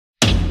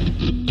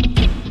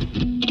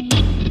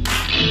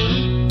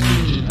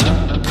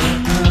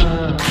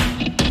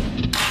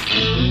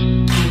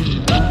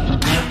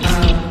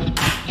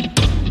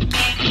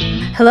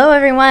Hello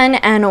everyone,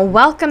 and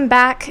welcome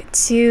back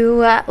to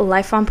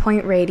Life on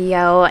Point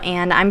Radio,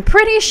 and I'm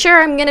pretty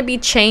sure I'm going to be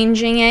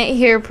changing it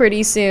here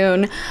pretty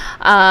soon,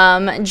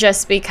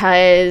 just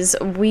because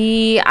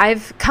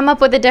I've come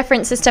up with a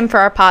different system for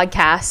our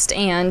podcast,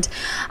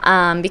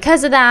 and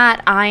because of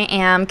that, I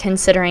am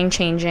considering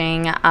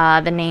changing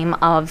the name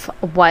of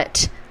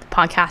what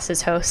podcast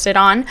is hosted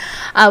on,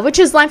 which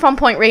is Life on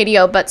Point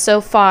Radio. But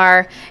so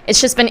far it's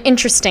just been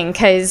interesting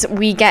because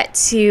we get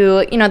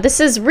to, this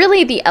is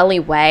really the Ellie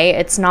way.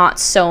 It's not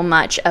so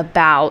much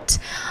about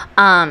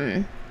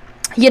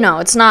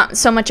it's not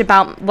so much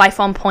about Life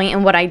on Point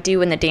and what I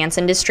do in the dance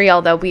industry,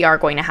 although we are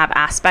going to have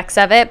aspects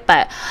of it.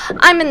 But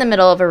I'm in the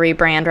middle of a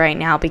rebrand right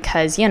now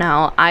because,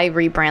 I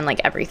rebrand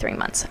like every 3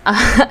 months.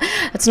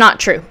 It's not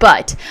true,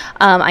 but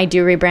I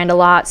do rebrand a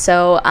lot.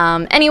 So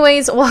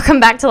anyways,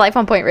 welcome back to Life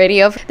on Point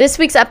Radio. This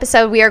week's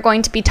episode, we are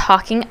going to be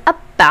talking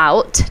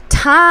about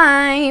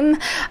time.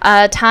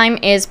 Time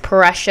is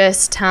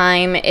precious.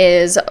 Time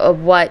is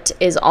what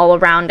is all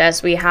around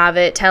us. We have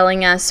it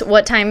telling us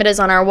what time it is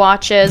on our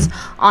watches,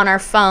 on our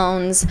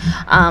phones.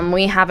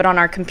 We have it on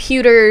our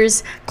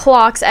computers,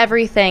 clocks,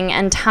 everything,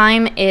 and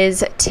time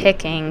is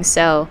ticking.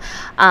 So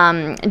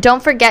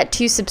don't forget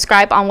to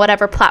subscribe on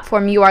whatever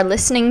platform you are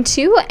listening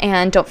to,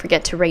 and don't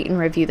forget to rate and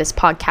review this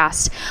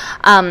podcast.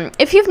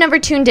 If you've never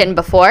tuned in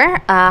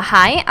before,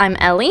 hi, I'm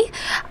Ellie,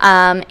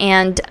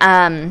 and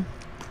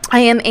I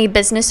am a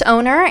business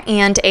owner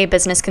and a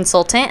business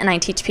consultant, and I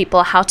teach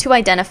people how to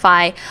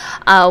identify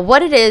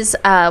what it is,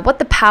 what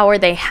the power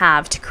they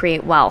have to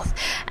create wealth.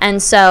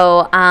 And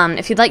so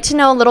if you'd like to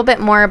know a little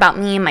bit more about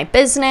me and my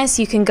business,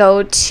 you can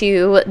go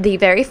to the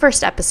very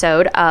first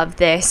episode of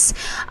this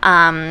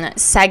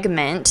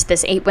segment,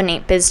 this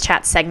 818 Biz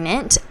Chat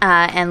segment,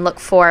 and look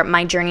for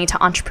my journey to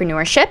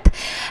entrepreneurship.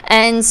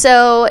 And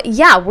so,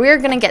 yeah, we're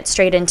going to get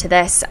straight into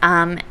this.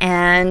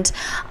 And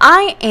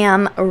I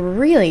am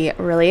really,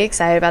 really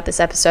excited about this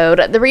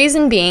episode. The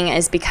reason being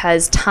is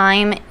because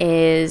time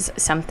is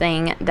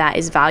something that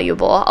is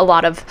valuable. A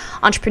lot of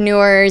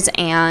entrepreneurs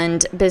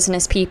and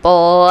business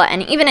people,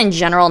 and even in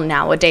general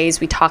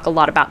nowadays, we talk a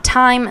lot about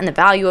time and the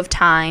value of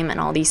time and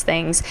all these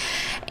things.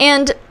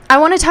 And I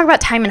want to talk about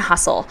time and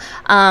hustle.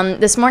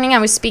 This morning I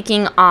was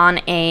speaking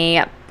on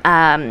a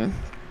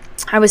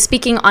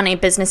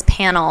business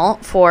panel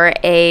for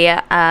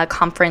a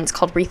conference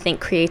called Rethink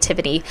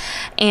Creativity.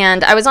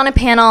 And I was on a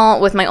panel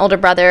with my older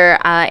brother,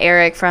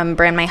 Eric from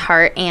Brand My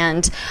Heart,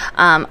 and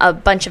a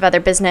bunch of other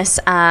business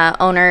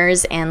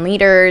owners and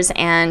leaders.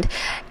 And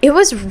it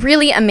was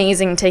really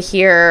amazing to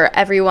hear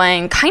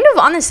everyone kind of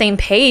on the same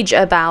page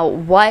about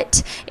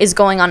what is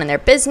going on in their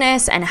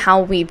business and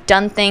how we've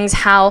done things,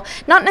 how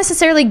not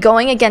necessarily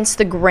going against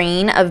the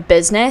grain of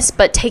business,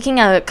 but taking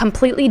a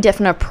completely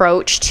different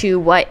approach to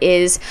what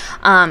is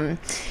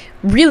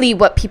really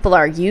what people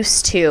are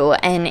used to,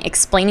 and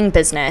explaining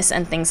business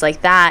and things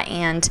like that.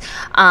 And,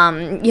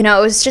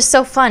 it was just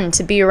so fun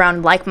to be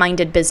around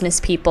like-minded business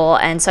people,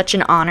 and such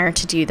an honor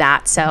to do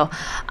that. So,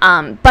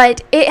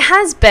 but it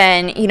has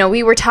been,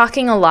 we were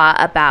talking a lot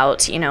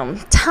about,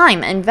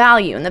 time and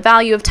value, and the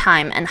value of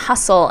time and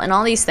hustle and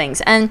all these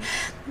things. And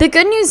the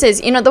good news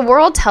is, the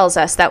world tells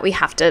us that we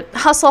have to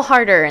hustle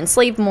harder and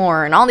slave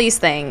more and all these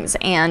things.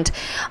 And,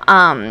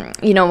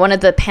 one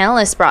of the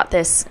panelists brought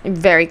this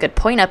very good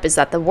point up, is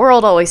that the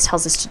world always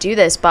tells us to do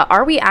this, but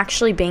are we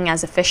actually being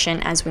as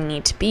efficient as we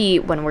need to be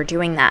when we're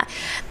doing that?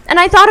 And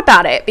I thought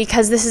about it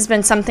because this has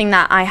been something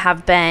that I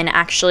have been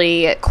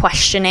actually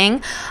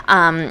questioning,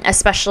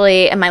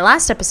 especially in my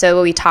last episode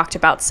where we talked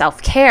about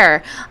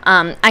self-care.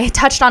 I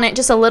touched on it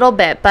just a little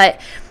bit, but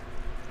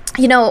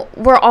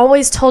we're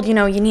always told, you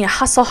need to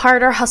hustle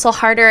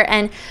harder,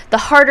 and the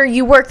harder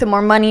you work, the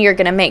more money you're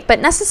going to make. But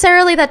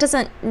necessarily that's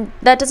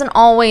not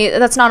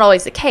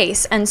always the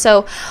case. And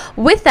so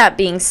with that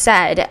being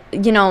said,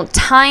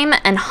 time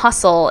and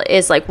hustle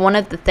is like one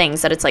of the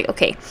things that it's like,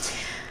 okay,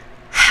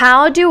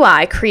 how do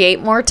I create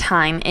more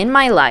time in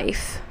my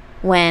life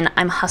when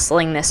I'm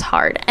hustling this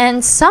hard?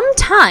 And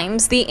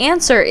sometimes the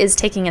answer is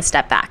taking a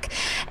step back.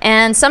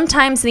 And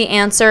sometimes the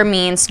answer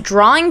means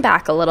drawing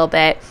back a little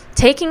bit,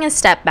 taking a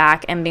step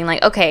back and being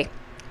like, okay,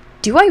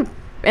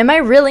 am I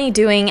really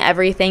doing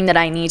everything that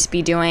I need to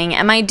be doing?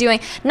 Am I doing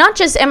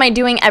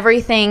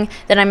everything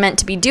that I'm meant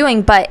to be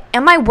doing, but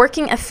am I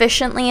working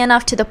efficiently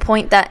enough to the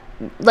point that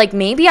like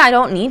maybe I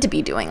don't need to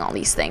be doing all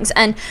these things?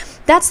 And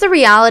that's the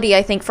reality,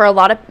 I think, for a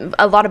lot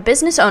of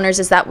business owners,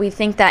 is that we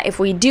think that if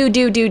we do,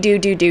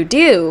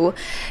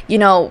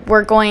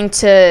 we're going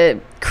to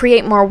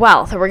create more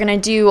wealth, or we're going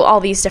to do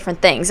all these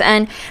different things.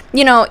 And,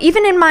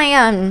 even in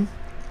my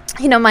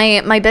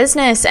my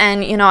business,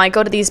 and, I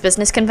go to these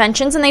business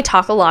conventions and they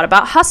talk a lot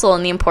about hustle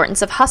and the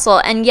importance of hustle.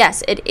 And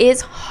yes, it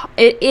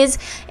is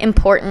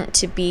important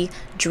to be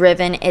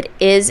driven. It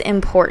is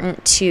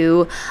important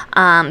to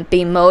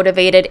be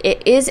motivated.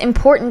 It is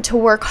important to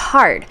work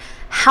hard.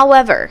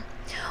 However,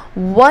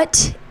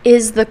 what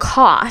is the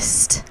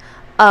cost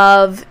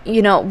of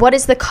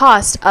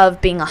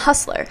being a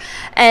hustler?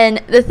 And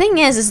the thing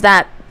is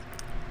that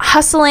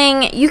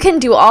hustling, you can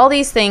do all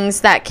these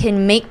things that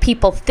can make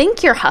people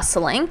think you're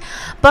hustling,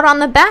 but on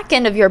the back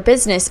end of your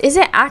business, is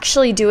it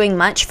actually doing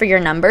much for your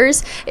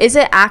numbers? Is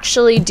it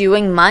actually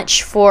doing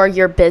much for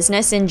your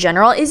business in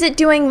general? Is it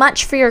doing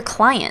much for your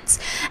clients?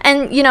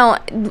 And, you know,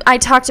 I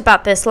talked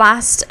about this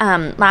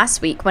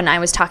last week when I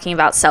was talking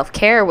about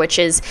self-care, which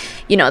is,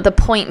 you know, the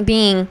point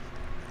being,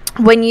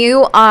 when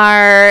you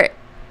are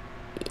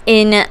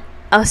in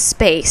a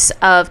space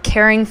of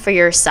caring for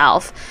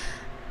yourself,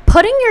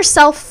 putting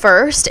yourself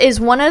first is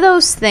one of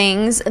those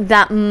things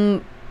that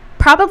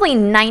probably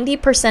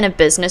 90% of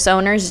business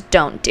owners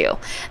don't do.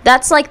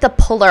 That's like the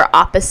polar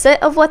opposite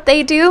of what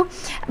they do.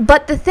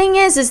 But the thing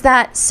is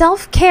that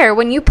self-care,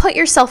 when you put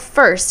yourself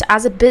first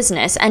as a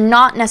business and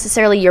not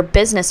necessarily your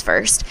business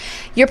first,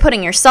 you're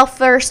putting yourself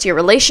first, your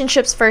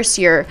relationships first,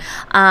 your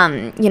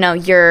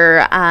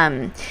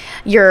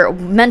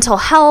mental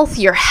health,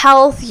 your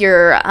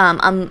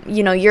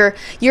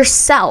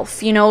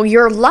yourself,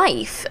 your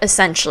life,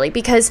 essentially.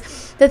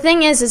 Because the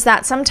thing is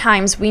that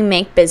sometimes we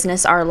make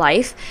business our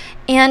life,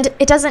 and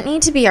it doesn't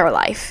need to be our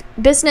life.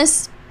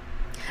 Business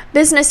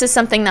is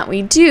something that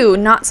we do,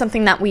 not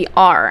something that we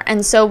are.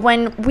 And so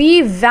when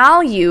we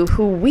value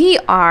who we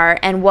are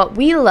and what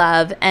we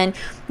love, and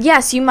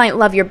yes, you might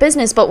love your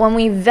business, but when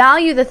we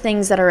value the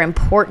things that are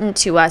important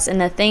to us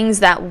and the things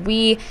that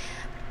we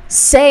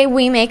say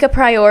we make a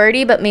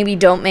priority, but maybe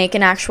don't make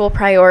an actual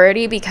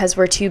priority because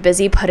we're too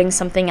busy putting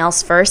something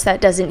else first that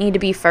doesn't need to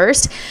be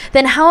first,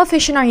 then how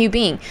efficient are you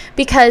being?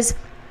 Because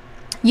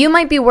you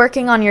might be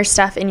working on your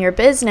stuff in your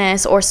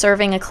business or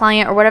serving a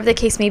client or whatever the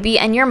case may be,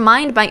 and your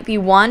mind might be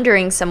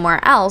wandering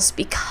somewhere else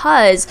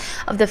because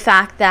of the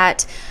fact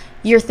that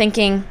you're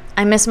thinking,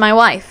 I miss my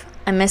wife,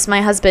 I miss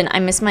my husband, I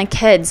miss my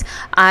kids.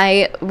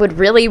 I would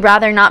really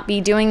rather not be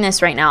doing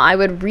this right now. I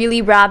would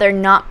really rather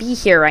not be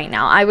here right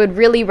now. I would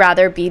really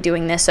rather be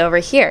doing this over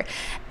here.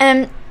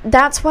 And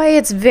that's why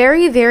it's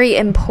very, very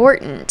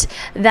important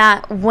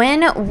that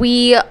when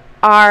we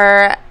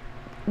are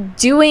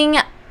doing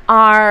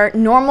our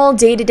normal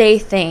day-to-day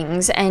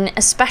things, and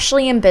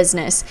especially in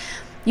business,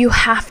 you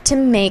have to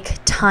make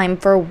time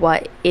for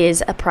what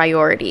is a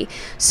priority.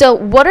 So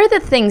what are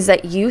the things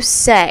that you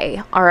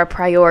say are a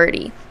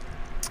priority?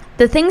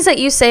 The things that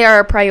you say are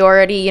a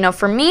priority,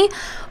 for me,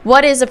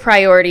 what is a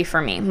priority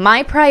for me?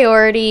 My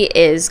priority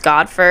is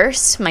God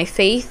first, my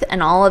faith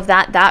and all of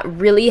that. That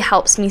really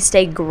helps me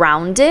stay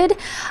grounded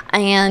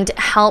and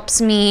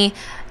helps me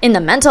in the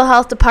mental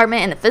health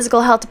department, in the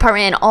physical health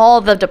department, in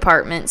all the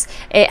departments.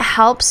 It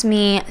helps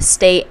me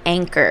stay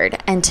anchored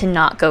and to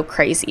not go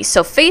crazy.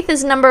 So faith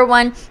is number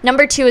one.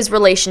 Number two is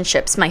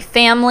relationships. My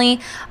family,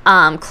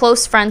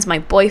 close friends, my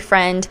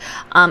boyfriend,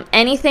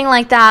 anything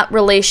like that,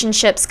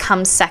 relationships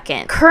come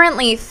second.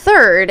 Currently,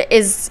 third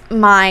is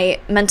my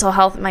mental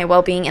health, my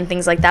well-being, and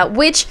things like that,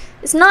 which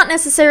is not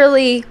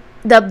necessarily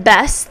the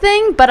best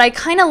thing, but I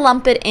kind of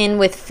lump it in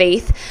with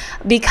faith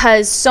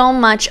because so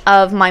much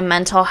of my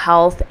mental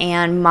health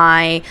and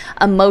my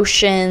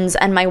emotions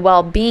and my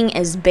well-being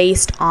is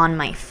based on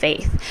my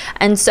faith.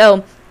 And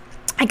so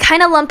I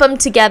kind of lump them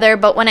together,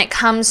 but when it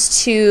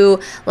comes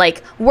to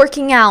like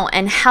working out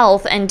and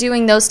health and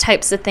doing those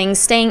types of things,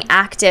 staying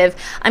active,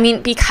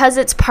 because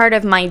it's part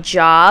of my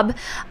job,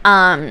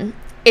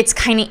 it's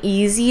kind of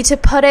easy to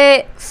put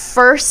it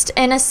first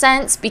in a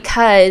sense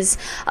because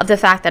of the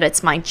fact that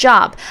it's my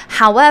job.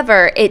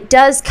 However, it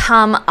does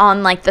come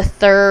on like the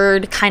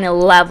third kind of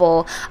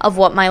level of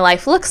what my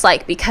life looks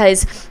like,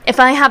 because if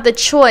I have the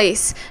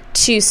choice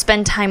to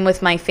spend time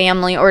with my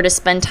family or to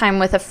spend time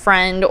with a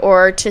friend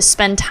or to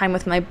spend time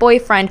with my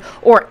boyfriend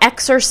or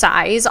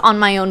exercise on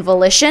my own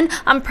volition,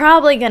 I'm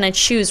probably going to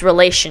choose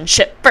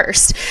relationship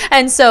first.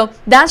 And so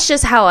that's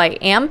just how I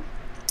am.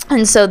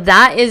 And so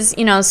that is,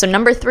 so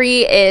number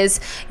three is,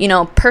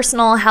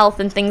 personal health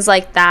and things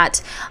like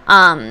that.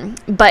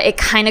 But it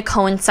kind of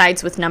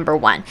coincides with number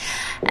one.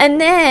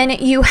 And then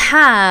you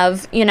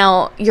have,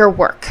 your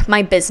work,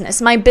 my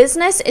business. My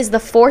business is the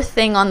fourth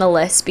thing on the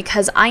list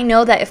because I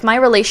know that if my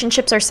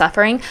relationships are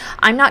suffering,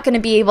 I'm not going to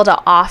be able to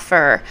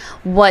offer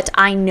what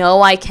I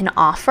know I can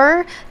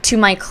offer to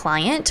my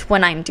client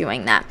when I'm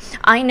doing that.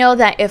 I know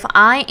that if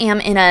I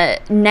am in a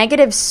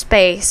negative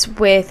space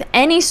with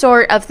any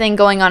sort of thing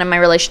going on in my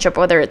relationship,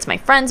 whether it's my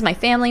friends, my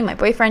family, my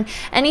boyfriend,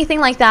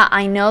 anything like that,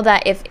 I know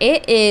that if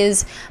it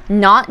is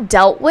not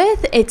dealt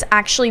with, it's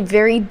actually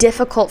very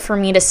difficult for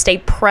me to stay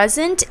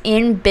present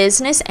in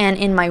business and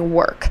in my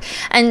work.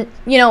 And,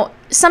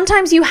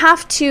 sometimes you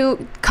have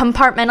to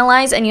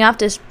compartmentalize and you have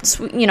to,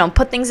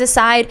 put things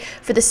aside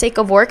for the sake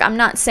of work. I'm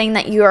not saying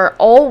that you are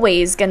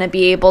always going to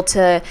be able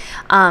to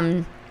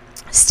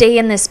stay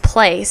in this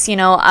place,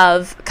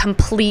 of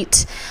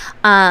complete,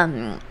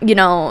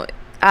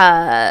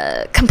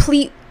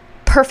 complete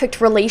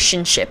perfect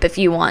relationship, if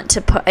you want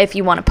to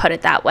put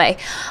it that way.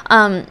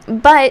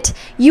 But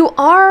you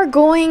are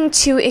going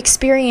to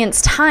experience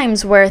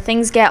times where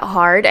things get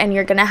hard and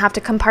you're going to have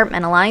to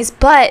compartmentalize.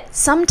 But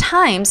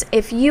sometimes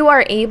if you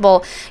are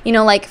able,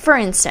 like for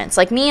instance,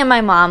 like me and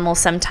my mom will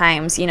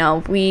sometimes,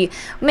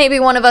 maybe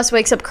one of us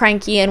wakes up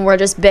cranky and we're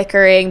just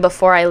bickering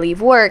before I leave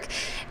work.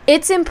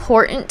 It's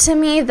important to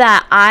me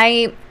that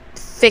I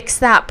fix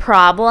that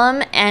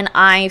problem and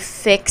I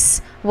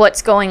fix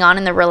what's going on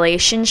in the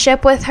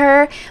relationship with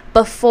her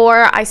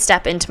before I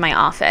step into my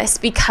office,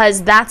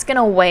 because that's going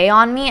to weigh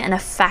on me and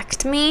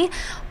affect me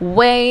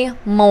way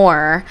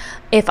more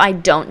if I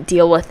don't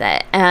deal with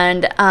it.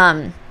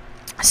 And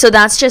so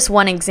that's just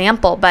one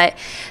example. But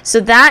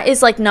so that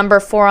is like number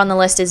 4 on the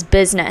list is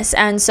business.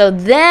 And so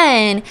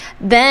then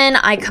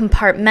I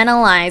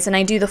compartmentalize and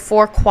I do the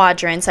 4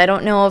 quadrants. I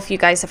don't know if you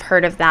guys have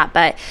heard of that,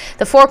 but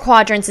the 4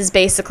 quadrants is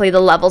basically the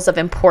levels of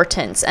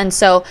importance. And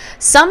so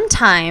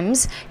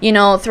sometimes,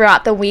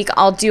 throughout the week,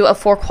 I'll do a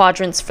 4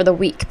 quadrants for the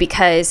week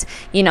because,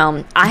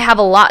 I have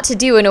a lot to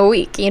do in a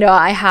week.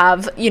 I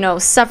have,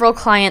 several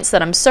clients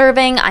that I'm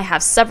serving. I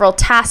have several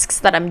tasks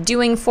that I'm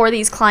doing for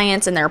these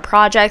clients and their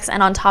projects.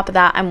 And on top of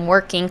that, I'm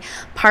working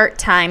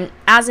part-time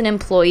as an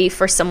employee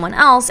for someone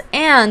else.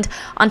 And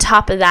on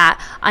top of that,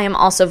 I am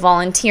also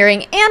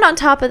volunteering. And on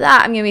top of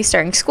that, I'm going to be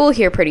starting school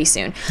here pretty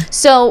soon.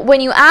 So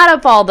when you add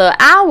up all the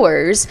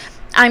hours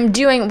I'm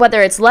doing,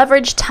 whether it's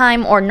leverage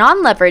time or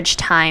non-leverage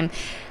time,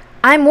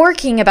 I'm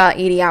working about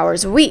 80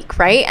 hours a week,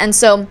 right? And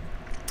so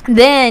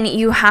then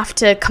you have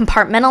to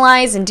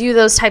compartmentalize and do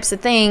those types of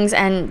things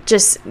and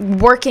just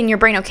work in your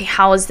brain, okay,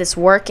 how is this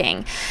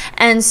working?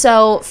 And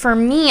so for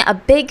me, a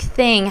big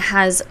thing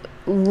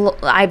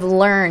I've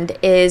learned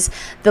is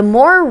the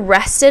more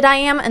rested I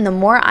am and the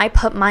more I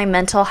put my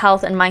mental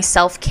health and my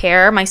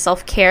self-care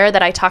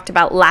that I talked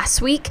about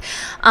last week,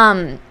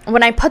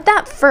 when I put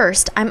that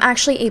first, I'm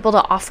actually able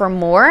to offer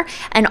more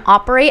and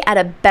operate at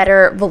a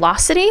better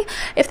velocity,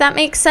 if that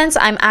makes sense.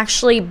 I'm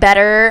actually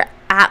better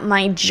at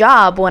my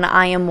job when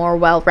I am more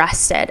well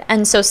rested.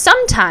 And so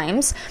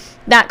sometimes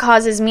that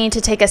causes me to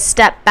take a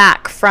step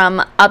back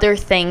from other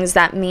things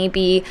that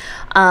maybe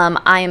I'm,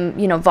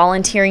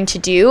 volunteering to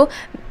do.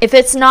 If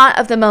it's not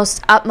of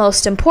the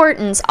utmost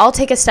importance, I'll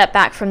take a step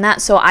back from that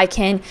so I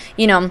can,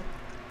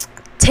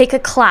 take a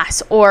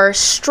class or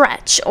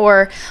stretch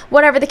or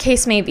whatever the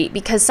case may be.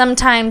 Because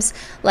sometimes,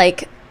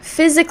 like,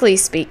 physically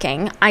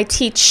speaking, I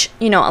teach,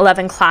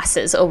 11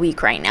 classes a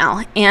week right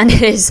now, and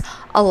it is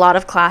a lot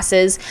of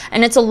classes,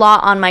 and it's a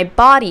lot on my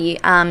body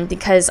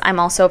because I'm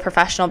also a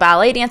professional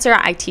ballet dancer.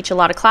 I teach a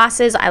lot of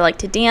classes. I like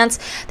to dance,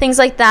 things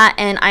like that,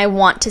 and I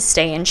want to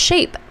stay in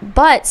shape.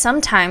 But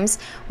sometimes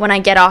when I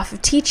get off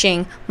of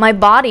teaching, my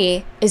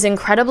body is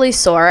incredibly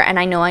sore, and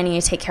I know I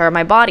need to take care of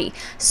my body.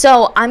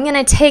 So I'm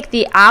going to take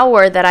the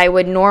hour that I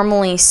would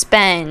normally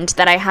spend,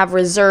 that I have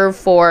reserved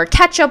for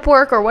catch-up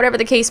work or whatever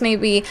the case may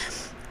be,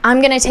 I'm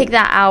going to take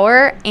that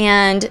hour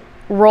and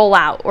roll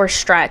out or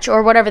stretch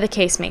or whatever the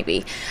case may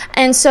be.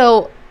 And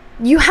so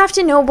you have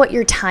to know what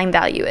your time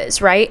value is,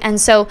 right?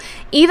 And so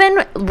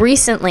even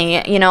recently,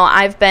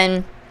 I've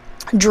been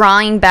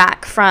drawing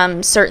back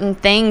from certain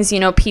things,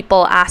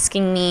 people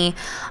asking me,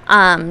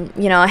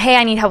 hey,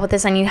 I need help with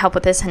this, I need help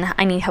with this, and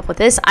I need help with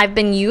this. I've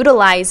been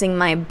utilizing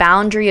my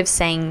boundary of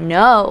saying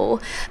no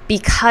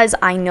because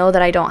I know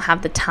that I don't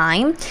have the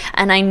time.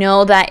 And I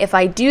know that if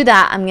I do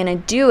that, I'm going to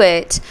do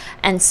it,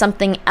 and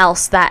something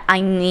else that I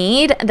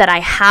need, that I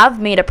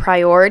have made a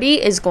priority,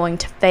 is going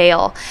to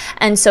fail.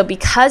 And so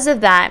because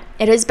of that,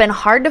 it has been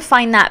hard to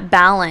find that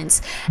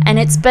balance. And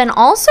it's been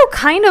also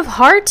kind of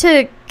hard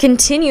to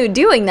continue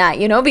doing that,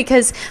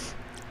 because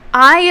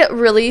I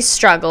really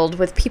struggled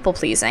with people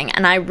pleasing,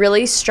 and I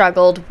really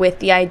struggled with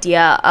the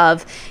idea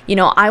of,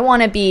 I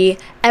want to be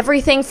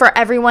everything for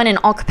everyone in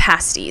all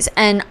capacities.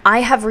 And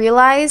I have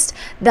realized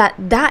that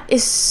that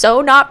is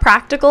so not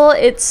practical.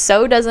 It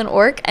so doesn't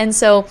work. And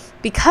so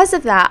because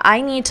of that,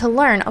 I need to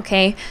learn,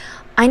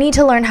 I need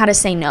to learn how to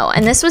say no.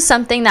 And this was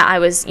something that I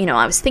was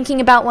thinking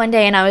about one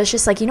day, and I was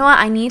just like,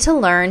 I need to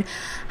learn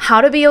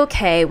how to be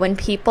okay when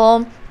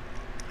people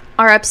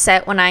are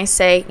upset when I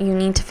say, you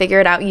need to figure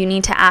it out, you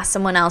need to ask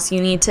someone else,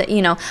 you need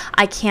to,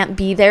 I can't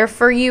be there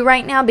for you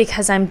right now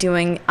because I'm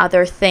doing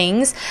other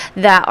things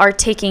that are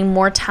taking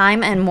more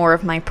time and more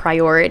of my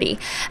priority.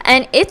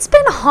 And it's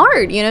been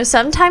hard,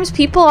 sometimes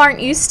people aren't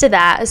used to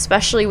that,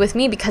 especially with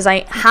me, because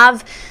I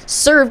have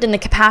served in the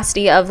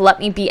capacity of let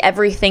me be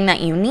everything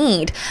that you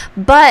need.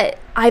 But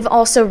I've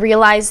also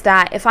realized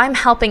that if I'm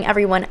helping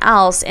everyone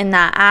else in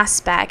that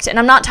aspect, and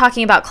I'm not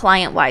talking about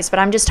client-wise, but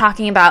I'm just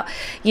talking about,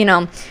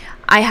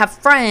 I have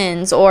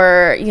friends,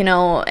 or,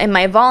 in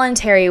my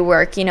voluntary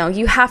work,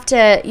 you have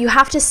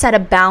to set a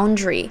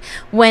boundary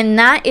when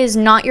that is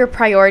not your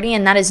priority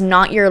and that is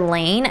not your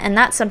lane. And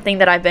that's something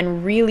that I've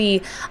been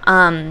really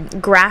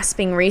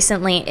grasping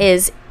recently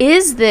is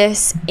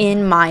this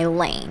in my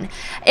lane?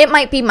 It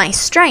might be my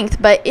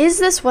strength, but is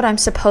this what I'm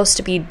supposed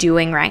to be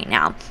doing right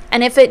now?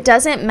 And if it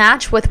doesn't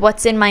match with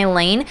what's in my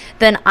lane,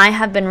 then I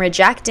have been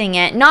rejecting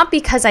it, not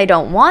because I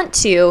don't want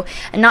to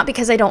and not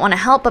because I don't want to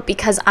help, but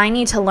because I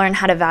need to learn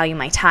how to value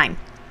my time.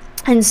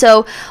 And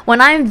so when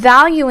I'm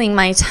valuing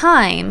my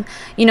time,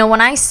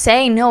 when I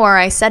say no or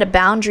I set a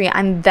boundary,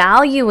 I'm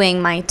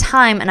valuing my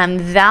time, and I'm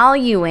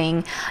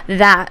valuing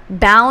that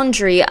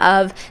boundary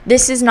of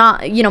this is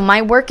not,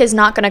 my work is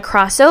not going to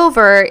cross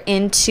over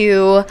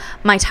into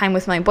my time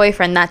with my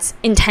boyfriend. That's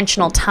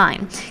intentional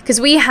time,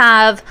 because we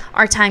have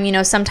our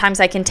time, sometimes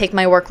I can take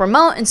my work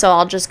remote, and so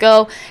I'll just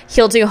go,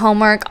 he'll do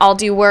homework, I'll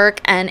do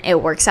work, and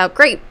it works out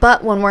great.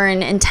 But when we're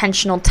in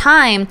intentional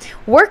time,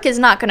 work is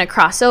not going to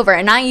cross over.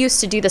 And I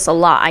used to do this a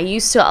lot. I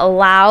used to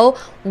allow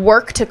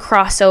work to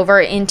cross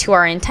over into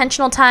our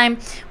intentional time,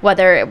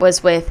 whether it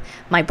was with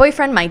my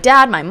boyfriend, my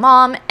dad, my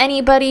mom,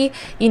 anybody,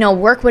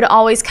 work would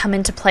always come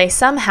into play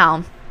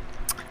somehow.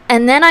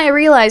 And then I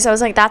realized, I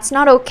was like, that's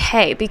not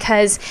okay,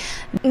 because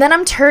then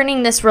I'm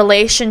turning this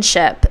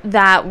relationship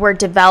that we're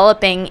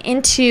developing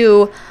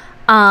into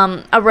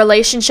a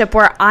relationship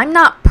where I'm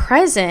not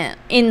present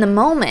in the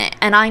moment,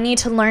 and I need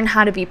to learn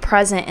how to be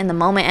present in the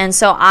moment. And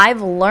so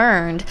I've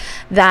learned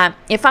that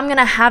if I'm going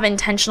to have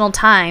intentional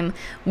time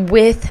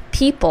with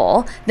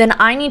people, then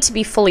I need to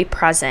be fully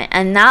present.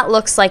 And that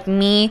looks like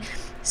me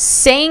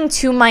saying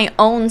to my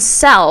own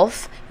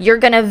self, you're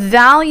going to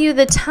value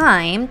the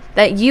time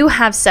that you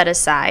have set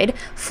aside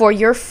for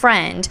your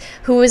friend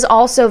who is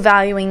also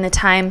valuing the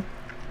time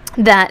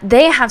that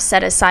they have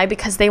set aside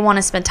because they want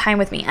to spend time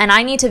with me. And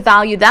I need to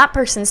value that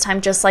person's time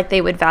just like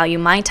they would value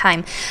my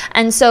time.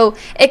 And so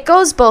it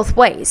goes both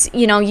ways.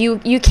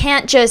 You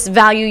can't just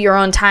value your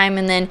own time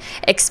and then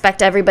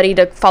expect everybody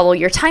to follow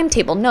your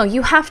timetable. No,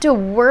 you have to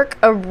work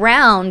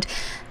around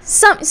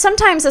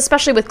sometimes,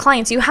 especially with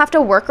clients, you have to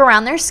work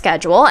around their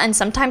schedule, and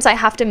sometimes I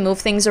have to move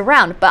things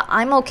around, but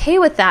I'm okay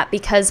with that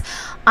because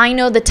I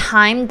know the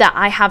time that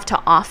I have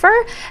to offer,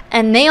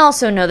 and they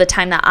also know the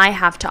time that I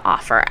have to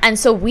offer, and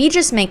so we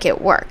just make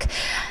it work.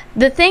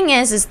 The thing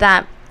is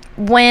that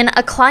when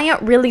a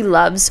client really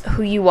loves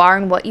who you are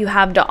and what you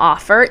have to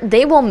offer,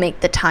 they will make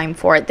the time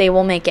for it. They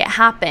will make it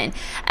happen.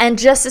 And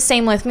just the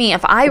same with me.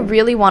 If I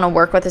really want to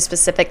work with a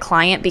specific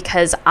client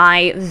because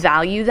I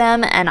value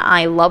them and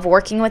I love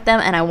working with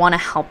them and I want to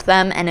help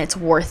them and it's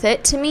worth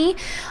it to me,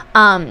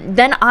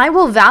 then I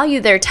will value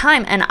their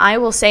time and I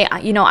will say,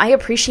 I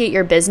appreciate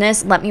your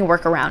business. Let me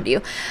work around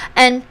you.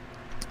 And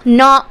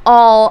not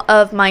all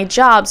of my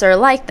jobs are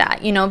like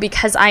that,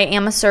 because I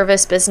am a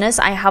service business.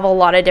 I have a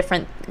lot of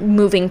different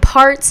moving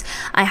parts.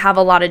 I have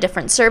a lot of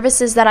different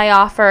services that I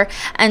offer.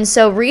 And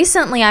so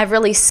recently I've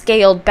really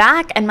scaled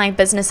back, and my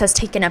business has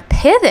taken a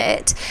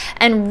pivot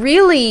and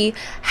really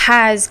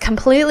has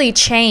completely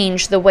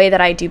changed the way that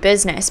I do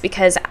business,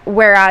 because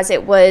whereas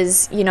it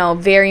was,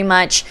 very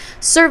much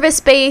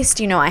service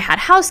based, I had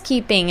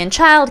housekeeping and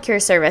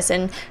childcare service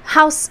and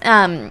house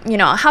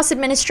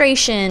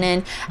administration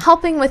and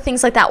helping with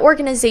things like that,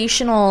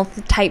 organizational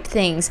type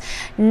things.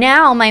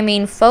 Now my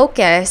main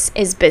focus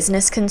is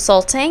business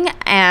consulting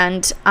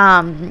and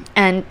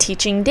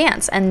teaching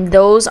dance, and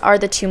those are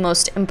the two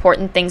most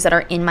important things that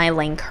are in my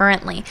lane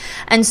currently.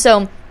 And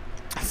so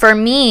for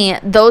me,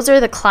 those are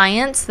the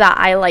clients that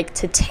I like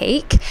to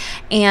take,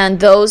 and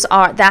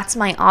that's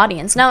my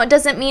audience. Now, it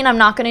doesn't mean I'm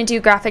not going to do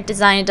graphic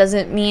design. It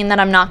doesn't mean that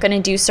I'm not going to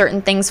do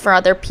certain things for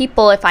other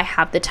people if I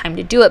have the time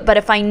to do it. But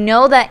if I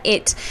know that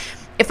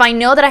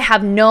I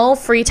have no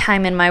free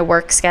time in my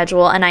work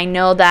schedule, and I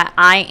know that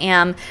I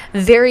am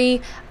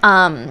very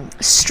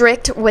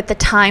strict with the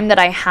time that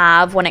I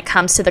have when it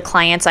comes to the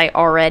clients I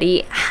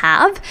already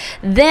have,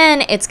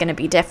 then it's going to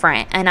be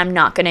different, and I'm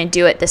not going to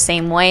do it the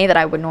same way that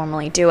I would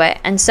normally do it.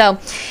 And so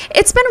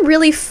it's been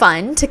really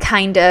fun to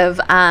kind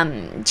of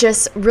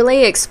just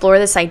really explore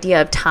this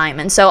idea of time.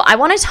 And so I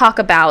want to talk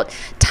about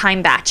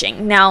time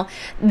batching. Now,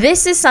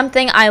 this is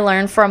something I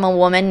learned from a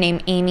woman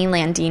named Amy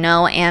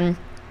Landino, and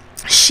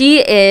she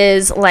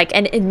is like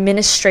an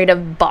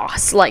administrative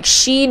boss. Like,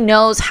 she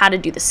knows how to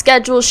do the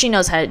schedule. She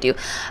knows how to do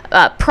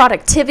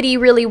productivity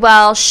really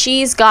well.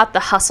 She's got the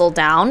hustle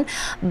down.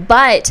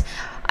 But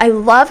I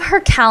love her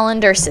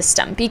calendar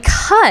system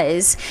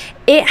because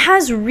it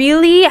has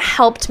really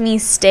helped me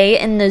stay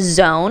in the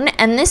zone.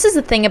 And this is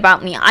the thing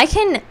about me. I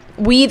can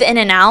weave in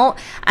and out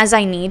as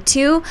I need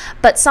to,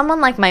 but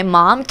someone like my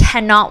mom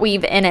cannot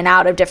weave in and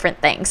out of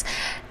different things.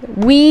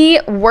 We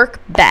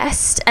work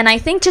best, and I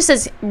think just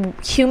as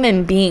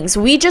human beings,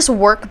 we just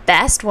work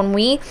best when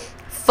we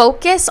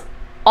focus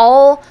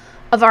all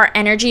of our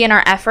energy and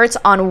our efforts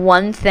on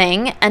one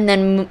thing and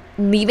then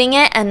leaving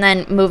it and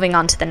then moving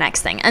on to the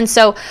next thing. And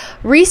so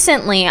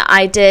recently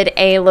I did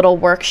a little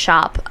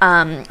workshop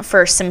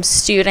for some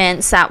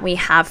students that we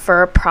have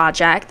for a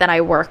project that I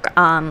work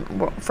on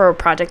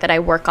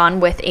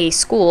with a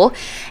school.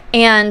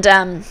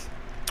 And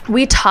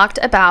we talked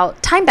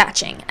about time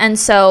batching. And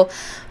so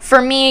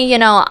for me, you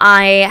know,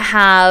 I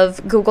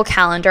have Google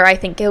Calendar. I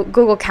think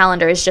Google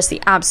Calendar is just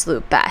the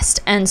absolute best.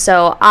 And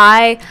so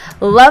I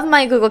love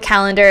my Google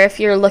Calendar. If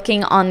you're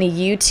looking on the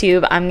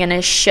YouTube, I'm going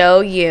to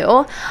show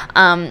you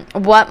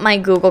what my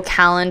Google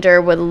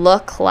Calendar would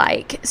look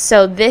like.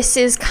 So this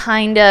is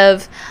kind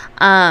of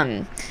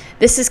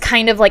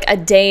like a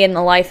day in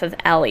the life of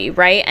Ellie,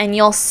 right? And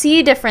you'll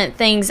see different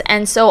things.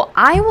 And so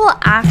I will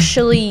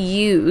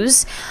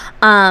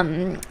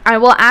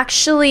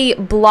actually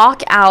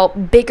block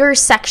out bigger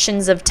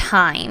sections of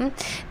time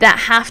that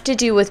have to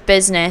do with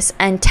business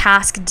and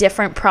task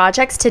different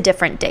projects to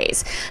different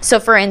days. So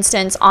for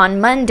instance, on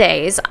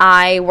Mondays,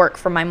 I work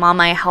for my mom,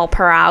 I help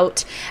her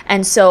out.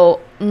 And so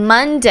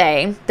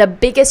Monday, the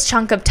biggest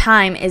chunk of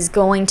time is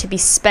going to be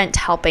spent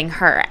helping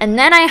her. And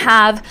then I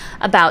have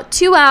about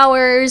 2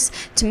 hours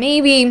to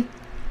maybe,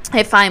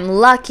 if I'm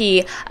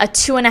lucky, a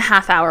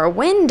 2.5 hour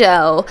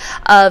window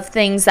of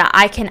things that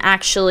I can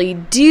actually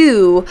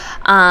do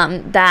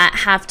that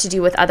have to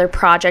do with other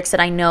projects that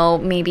I know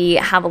maybe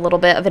have a little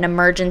bit of an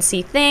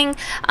emergency thing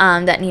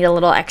that need a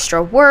little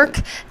extra work,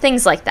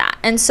 things like that.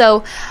 And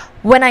so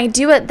when I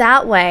do it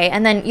that way,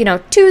 and then, you know,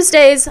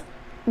 Tuesdays,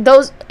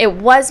 it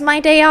was my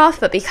day off,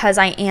 but because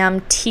I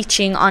am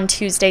teaching on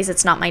Tuesdays,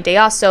 it's not my day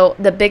off. So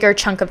the bigger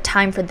chunk of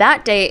time for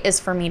that day is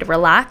for me to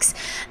relax.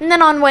 And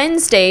then on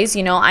Wednesdays,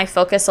 you know, I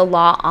focus a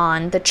lot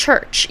on the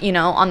church, you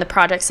know, on the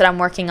projects that I'm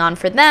working on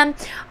for them.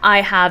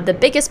 I have the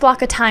biggest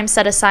block of time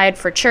set aside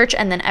for church,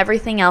 and then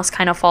everything else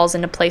kind of falls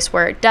into place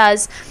where it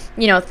does.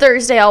 You know,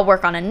 Thursday I'll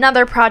work on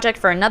another project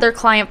for another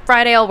client.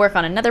 Friday I'll work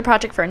on another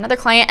project for another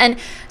client, and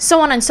so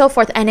on and so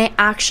forth. And it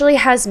actually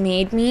has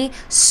made me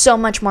so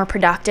much more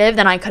productive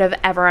than I could have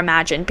ever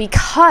imagined,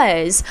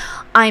 because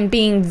I'm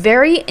being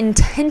very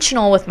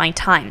intentional with my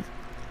time.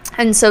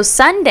 And so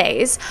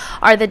Sundays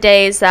are the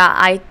days that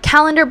I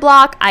calendar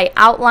block, I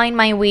outline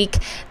my week.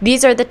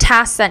 These are the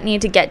tasks that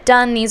need to get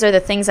done. These are the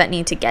things that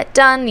need to get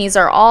done. These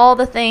are all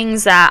the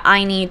things that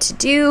I need to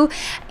do.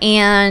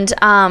 And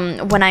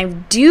when I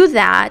do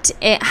that,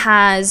 it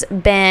has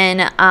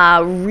been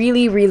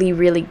really, really,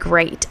 really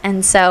great.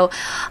 And so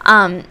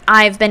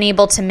I've been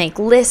able to make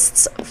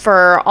lists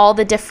for all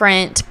the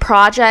different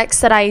projects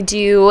that I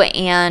do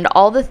and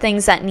all the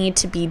things that need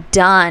to be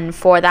done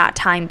for that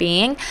time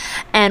being.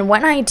 And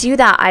when I do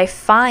that, I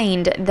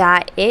find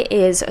that it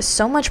is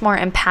so much more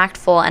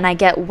impactful and I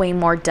get way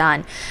more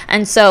done.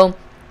 And so,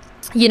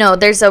 you know,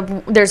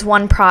 there's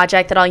one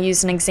project that I'll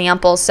use an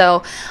example.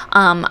 So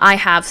I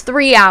have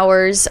 3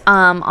 hours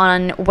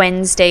on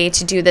Wednesday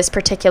to do this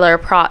particular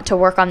to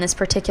work on this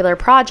particular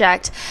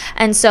project.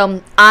 And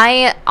so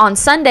on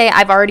Sunday,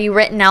 I've already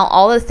written out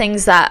all the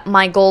things that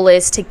my goal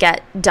is to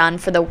get done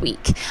for the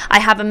week. I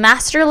have a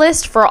master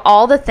list for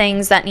all the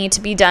things that need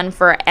to be done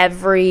for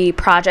every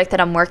project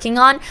that I'm working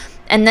on.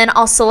 And then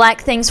I'll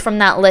select things from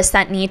that list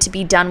that need to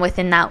be done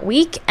within that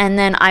week. And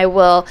then I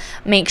will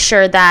make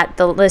sure that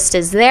the list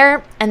is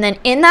there. And then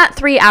in that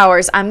 3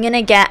 hours, I'm going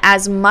to get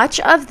as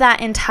much of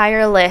that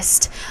entire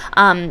list,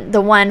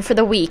 the one for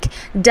the week,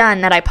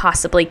 done that I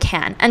possibly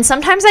can. And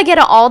sometimes I get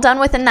it all done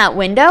within that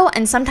window,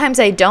 and sometimes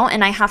I don't,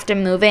 and I have to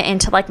move it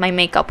into like my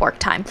makeup work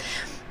time.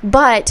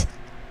 But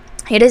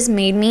it has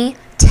made me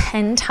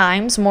 10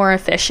 times more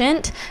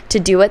efficient to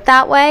do it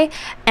that way,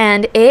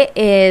 and it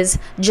is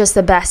just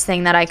the best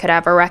thing that I could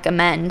ever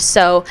recommend.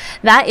 So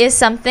that is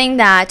something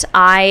that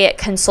I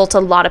consult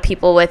a lot of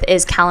people with,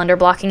 is calendar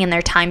blocking and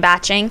their time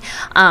batching.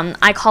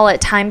 I call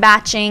it time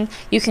batching.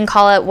 You can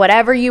call it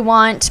whatever you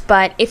want,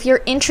 but if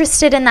you're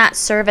interested in that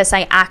service,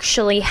 I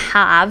actually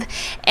have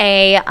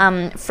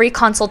a free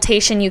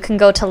consultation. You can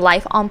go to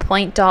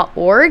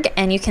lifeonpoint.org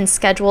and you can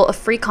schedule a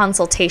free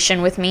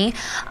consultation with me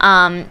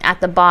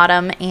at the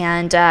bottom,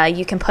 and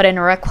you can put in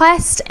a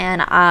request,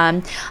 and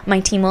my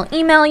team will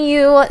email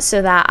you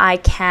so that I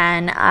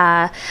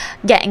can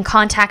get in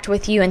contact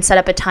with you and set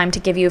up a time to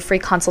give you a free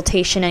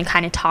consultation and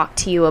kind of talk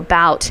to you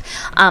about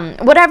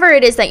whatever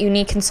it is that you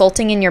need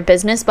consulting in your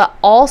business. But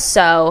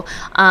also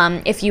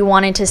if you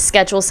wanted to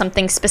schedule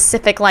something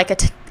specific like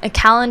a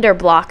calendar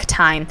block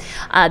time,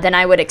 then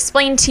I would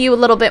explain to you a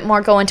little bit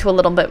more, go into a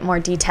little bit more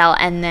detail,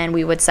 and then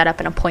we would set up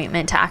an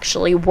appointment to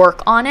actually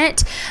work on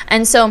it.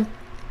 And so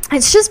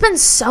it's just been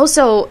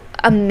so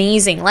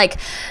amazing. Like,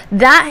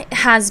 that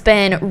has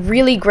been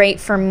really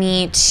great for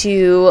me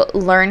to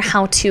learn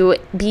how to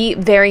be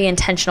very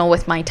intentional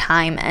with my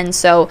time. And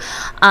so,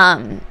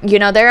 you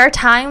know, there are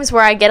times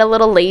where I get a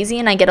little lazy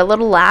and I get a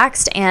little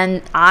laxed,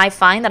 and I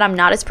find that I'm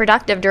not as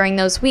productive during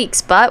those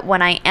weeks. But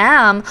when I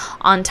am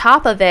on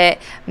top of it,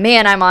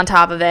 man, I'm on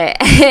top of it,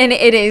 and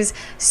it is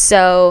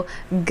so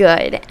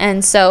good.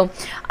 And so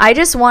I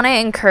just want to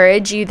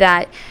encourage you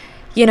that,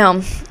 you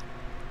know,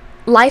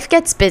 life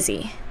gets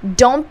busy.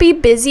 Don't be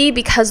busy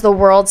because the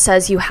world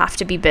says you have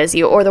to be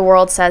busy, or the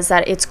world says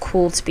that it's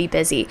cool to be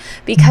busy,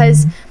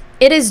 because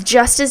it is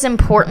just as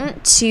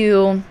important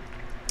to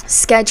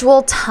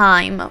schedule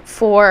time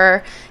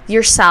for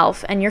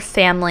yourself and your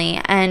family,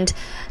 and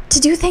to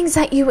do things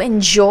that you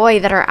enjoy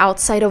that are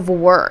outside of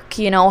work,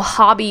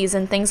 hobbies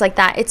and things like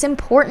that. It's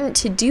important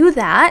to do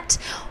that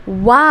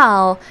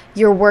while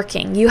you're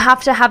working. You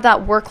have to have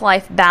that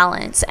work-life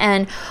balance.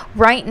 And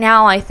right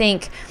now, I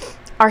think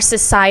our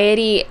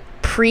society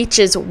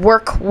preaches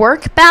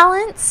work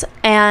balance,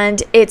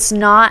 and it's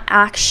not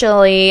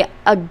actually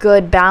a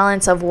good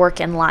balance of work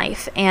and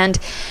life. And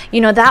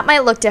that might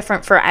look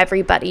different for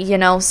everybody.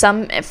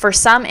 For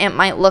some it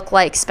might look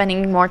like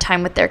spending more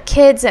time with their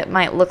kids. It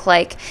might look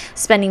like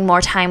spending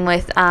more time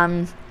with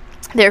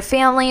their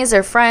families,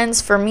 their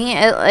friends. For me,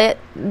 it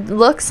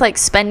looks like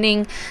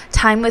spending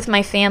time with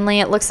my family.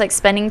 It looks like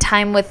spending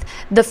time with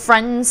the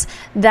friends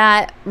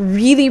that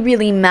really,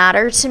 really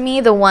matter to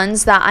me, the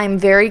ones that I'm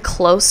very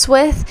close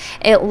with.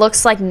 It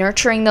looks like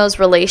nurturing those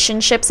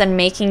relationships and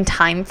making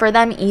time for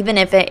them, even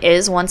if it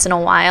is once in a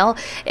while.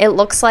 It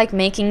looks like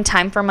making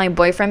time for my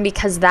boyfriend,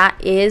 because that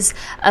is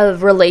a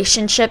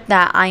relationship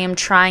that I am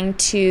trying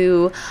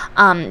to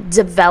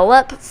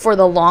develop for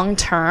the long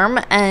term.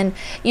 And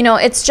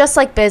it's just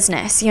like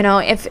business.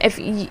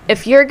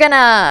 If you're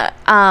gonna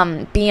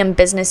be in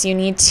business, you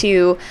need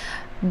to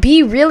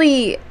be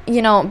really,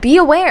 be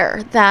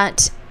aware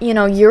that,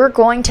 you're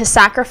going to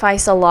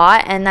sacrifice a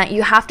lot, and that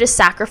you have to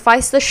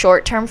sacrifice the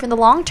short term for the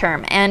long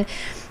term. And,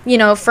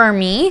 for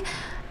me,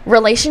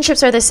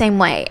 relationships are the same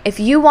way. If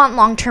you want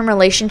long-term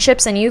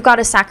relationships, and you got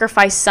to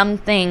sacrifice some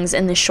things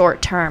in the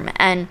short term,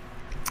 and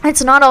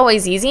it's not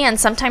always easy, and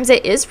sometimes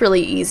it is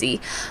really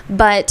easy,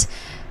 but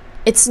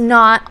it's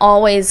not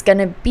always going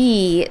to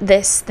be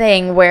this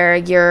thing where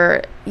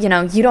you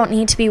don't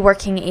need to be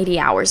working 80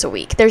 hours a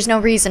week. There's no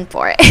reason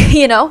for it,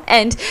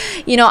 and,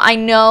 I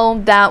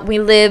know that we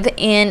live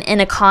in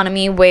an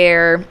economy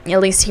where, at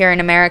least here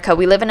in America,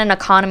 we live in an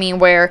economy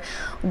where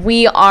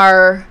we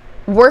are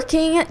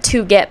working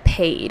to get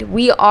paid.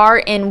 We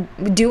are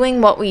doing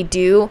what we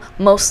do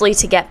mostly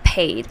to get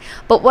paid.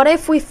 But what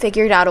if we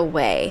figured out a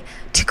way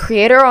to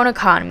create our own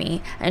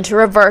economy and to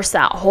reverse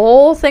that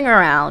whole thing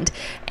around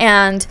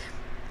and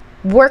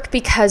work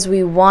because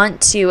we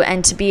want to,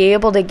 and to be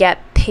able to get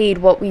paid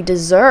what we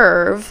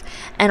deserve,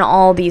 and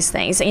all these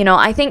things?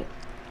 I think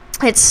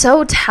it's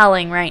so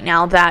telling right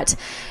now that,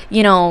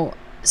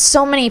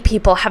 so many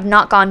people have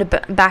not gone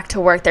back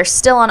to work. They're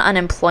still on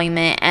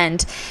unemployment,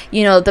 and,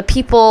 the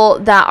people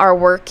that are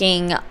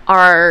working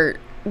are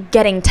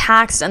getting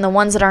taxed, and the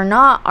ones that are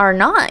not,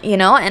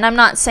 and I'm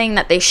not saying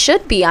that they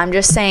should be. I'm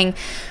just saying,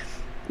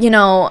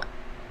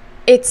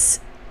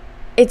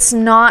 it's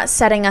not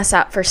setting us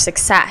up for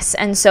success.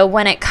 And so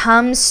when it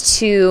comes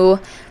to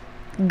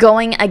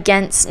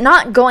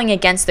not going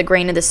against the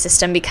grain of the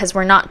system, because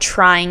we're not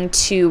trying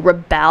to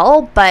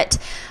rebel, but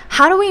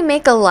how do we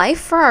make a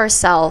life for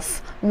ourselves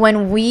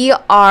when we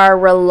are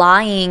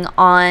relying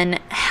on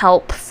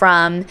help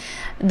from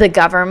the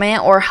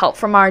government or help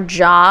from our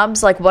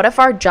jobs? Like, what if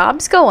our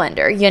jobs go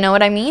under? You know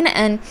what I mean?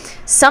 And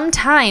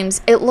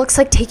sometimes it looks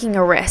like taking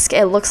a risk.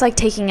 It looks like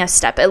taking a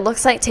step. It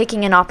looks like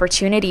taking an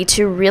opportunity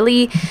to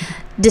really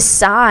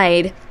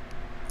decide,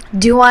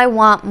 do I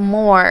want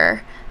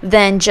more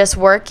than just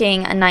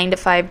working a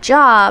 9-to-5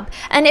 job?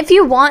 And if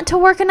you want to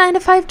work a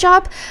 9-to-5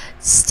 job,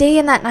 stay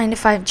in that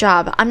 9-to-5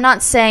 job. I'm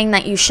not saying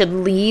that you should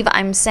leave.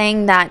 I'm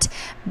saying that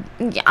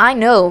I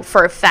know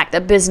for a fact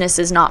that business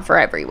is not for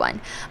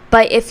everyone.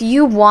 But if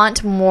you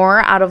want more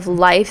out of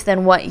life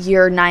than what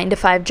your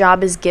 9-to-5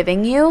 job is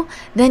giving you,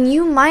 then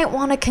you might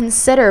want to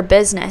consider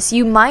business.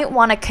 You might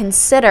want to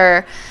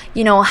consider,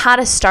 how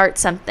to start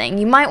something.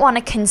 You might want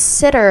to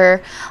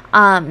consider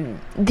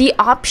the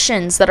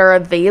options that are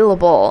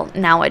available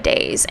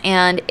nowadays.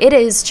 And it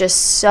is just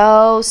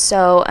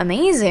so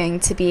amazing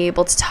to be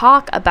able to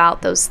talk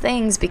about those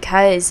things,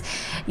 because,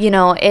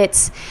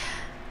 it's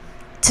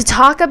to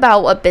talk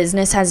about what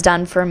business has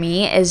done for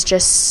me is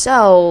just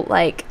so,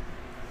 like,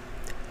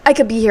 I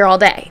could be here all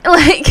day.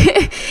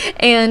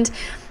 And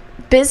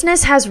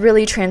business has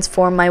really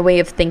transformed my way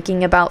of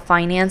thinking about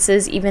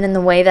finances, even in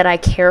the way that I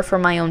care for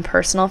my own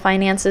personal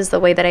finances, the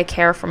way that I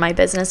care for my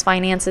business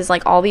finances,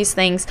 like all these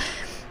things.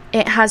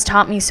 It has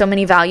taught me so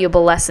many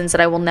valuable lessons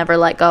that I will never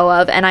let go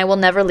of, and I will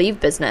never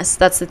leave business.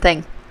 That's the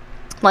thing.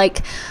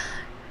 Like,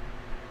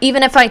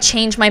 even if I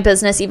change my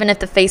business, even if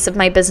the face of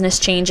my business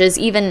changes,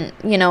 even,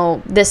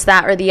 this,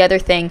 that, or the other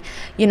thing,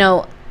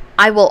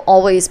 I will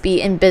always be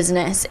in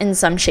business in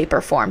some shape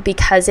or form,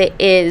 because it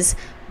is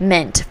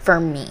meant for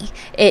me.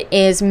 It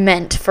is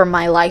meant for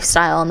my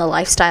lifestyle and the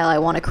lifestyle I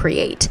want to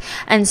create.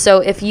 And so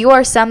if you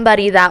are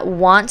somebody that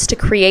wants to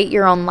create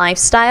your own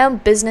lifestyle,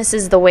 business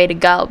is the way to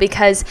go,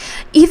 because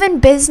even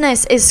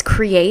business is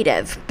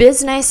creative.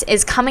 Business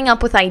is coming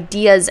up with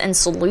ideas and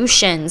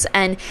solutions,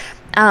 and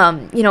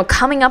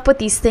coming up with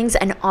these things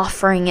and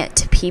offering it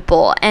to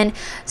people. And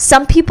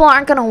some people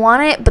aren't going to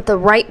want it, but the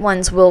right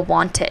ones will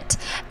want it.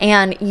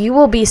 And you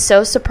will be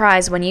so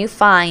surprised when you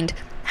find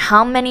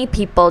how many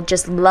people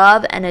just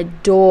love and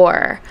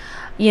adore,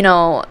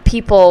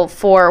 people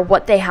for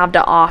what they have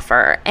to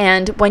offer.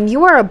 And when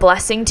you are a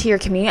blessing to your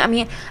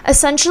community,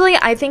 essentially,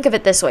 I think of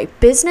it this way.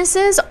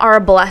 Businesses are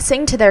a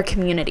blessing to their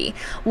community.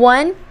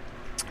 One,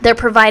 they're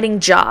providing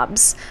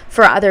jobs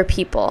for other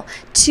people.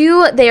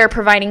 2, they are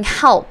providing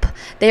help.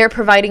 They are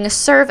providing a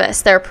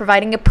service. They're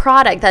providing a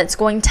product that's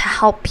going to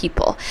help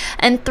people.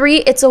 And 3,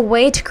 it's a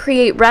way to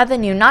create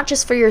revenue, not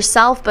just for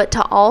yourself, but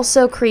to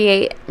also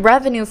create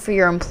revenue for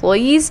your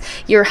employees.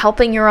 You're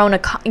helping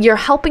you're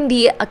helping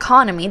the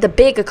economy, the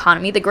big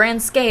economy, the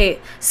grand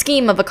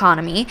scheme of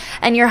economy,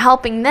 and you're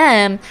helping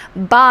them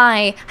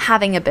by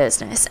having a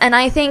business. And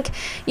I think,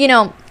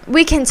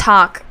 we can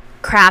talk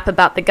crap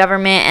about the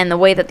government and the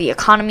way that the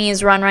economy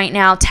is run right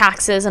now,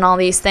 taxes and all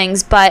these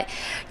things. But,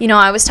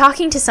 I was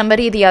talking to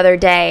somebody the other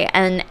day,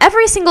 and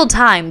every single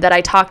time that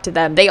I talk to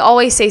them, they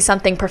always say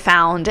something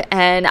profound.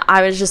 And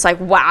I was just like,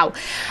 wow.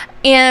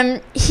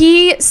 And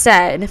he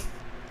said,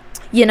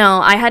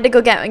 I had to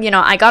go get,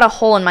 I got a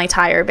hole in my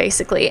tire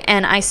basically.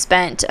 And I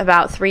spent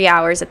about 3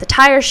 hours at the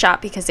tire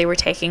shop because they were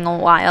taking a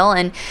while.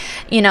 And,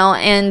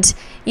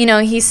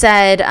 he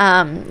said,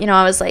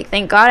 I was like,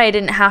 thank God I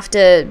didn't have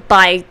to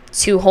buy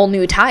 2 whole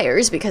new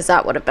tires because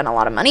that would have been a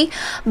lot of money.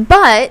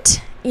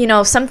 But,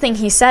 something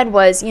he said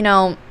was,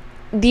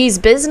 these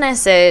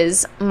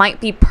businesses might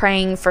be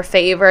praying for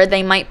favor.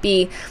 They might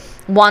be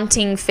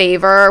wanting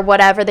favor, or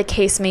whatever the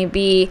case may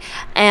be.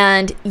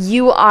 And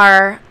you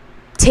are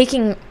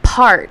taking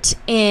part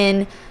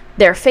in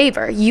their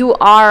favor. You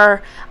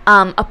are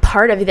a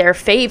part of their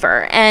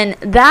favor. And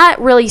that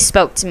really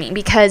spoke to me,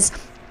 because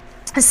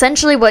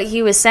essentially what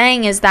he was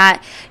saying is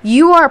that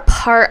you are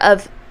part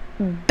of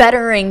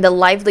bettering the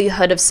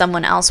livelihood of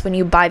someone else when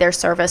you buy their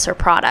service or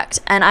product.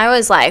 And I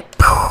was like,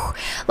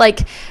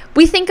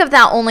 we think of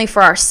that only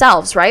for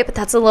ourselves, right? But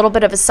that's a little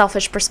bit of a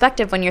selfish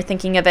perspective when you're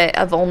thinking of it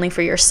of only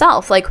for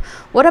yourself. Like,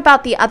 what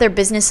about the other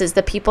businesses,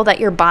 the people that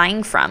you're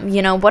buying from?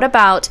 What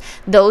about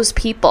those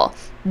people?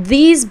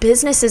 These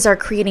businesses are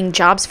creating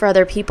jobs for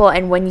other people.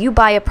 And when you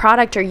buy a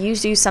product or you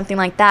do something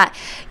like that,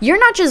 you're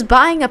not just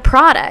buying a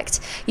product.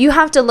 You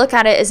have to look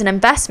at it as an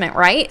investment,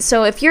 right?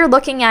 So if you're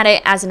looking at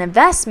it as an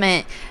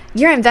investment,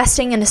 you're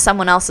investing into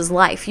someone else's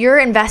life. You're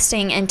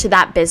investing into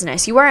that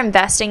business. You are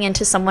investing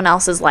into someone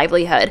else's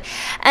livelihood.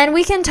 And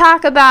we can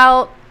talk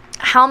about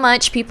how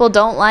much people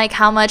don't like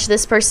how much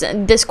this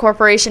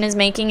corporation is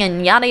making,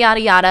 and yada, yada,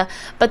 yada.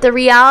 But the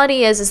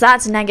reality is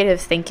that's negative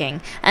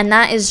thinking. And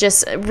that is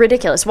just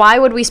ridiculous. Why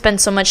would we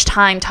spend so much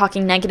time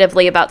talking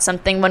negatively about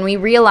something when we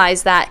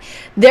realize that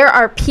there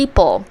are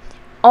people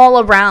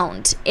all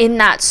around in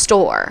that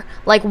store,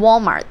 like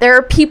Walmart? There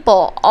are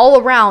people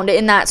all around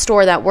in that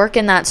store that work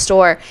in that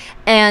store,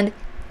 and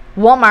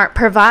Walmart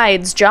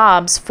provides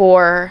jobs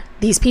for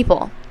these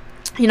people.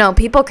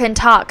 People can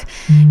talk,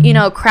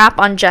 crap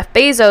on Jeff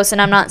Bezos,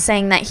 and I'm not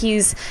saying that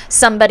he's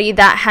somebody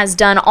that has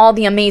done all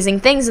the amazing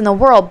things in the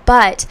world,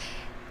 but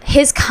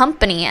his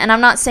company, and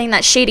I'm not saying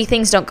that shady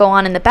things don't go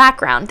on in the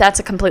background.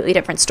 That's a completely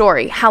different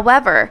story.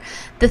 However,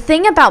 the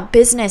thing about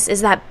business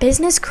is that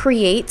business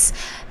creates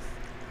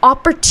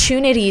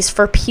opportunities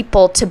for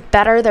people to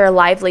better their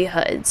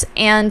livelihoods.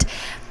 And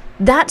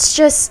that's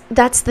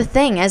the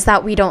thing, is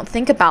that we don't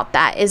think about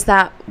that, is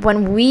that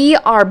when we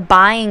are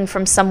buying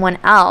from someone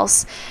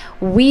else,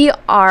 we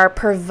are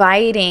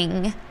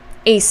offering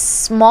a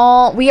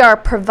small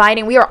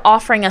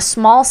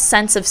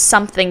sense of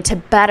something to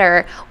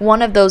better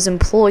one of those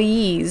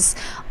employees'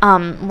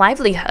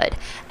 livelihood.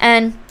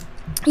 And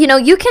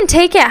you can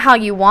take it how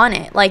you want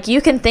it. Like,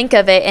 you can think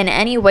of it in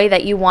any way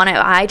that you want it.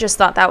 I just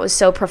thought that was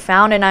so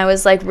profound. And I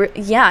was like,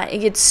 yeah,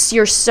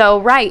 you're so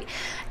right.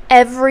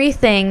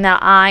 Everything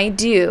that I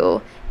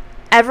do,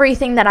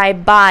 everything that I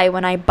buy,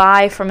 when I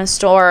buy from a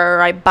store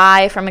or I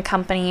buy from a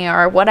company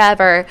or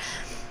whatever,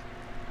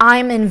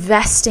 I'm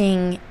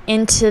investing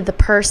into the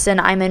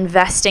person, I'm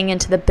investing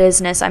into the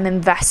business, I'm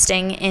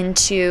investing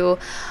into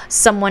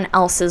someone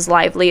else's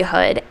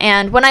livelihood.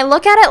 And when I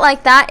look at it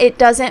like that, it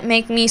doesn't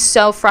make me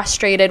so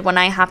frustrated when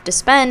I have to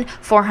spend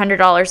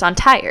 $400 on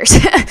tires.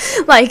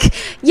 Like,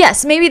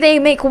 yes, maybe they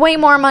make way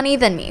more money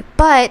than me,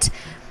 but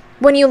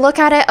when you look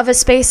at it of a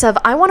space of,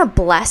 I want to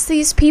bless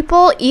these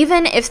people,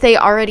 even if they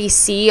already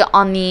seem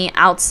on the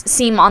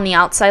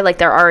outside like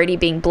they're already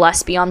being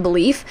blessed beyond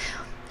belief,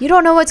 you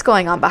don't know what's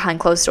going on behind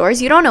closed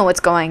doors. You don't know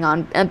what's going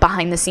on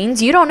behind the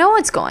scenes. You don't know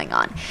what's going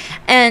on.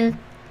 And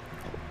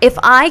if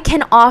I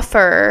can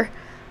offer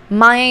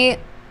my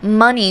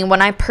money when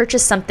I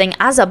purchase something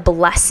as a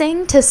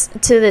blessing to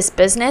this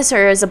business,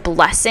 or as a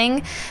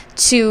blessing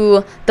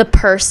to the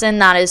person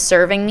that is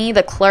serving me,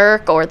 the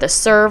clerk or the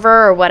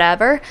server or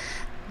whatever,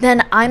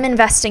 then I'm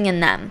investing in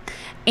them.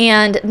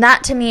 And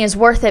that to me is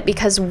worth it,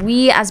 because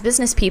we as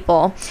business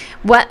people,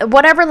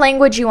 whatever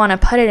language you want to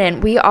put it in,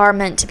 we are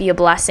meant to be a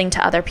blessing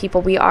to other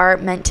people. We are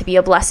meant to be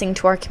a blessing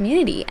to our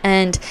community.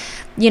 And,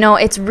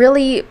 it's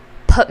really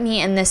put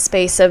me in this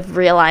space of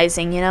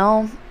realizing,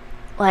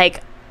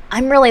 like,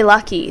 I'm really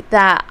lucky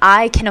that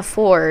I can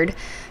afford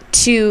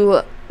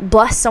to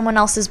bless someone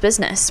else's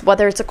business,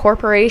 whether it's a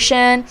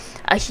corporation,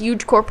 a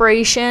huge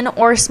corporation,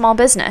 or a small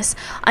business.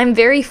 I'm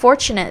very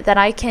fortunate that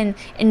I can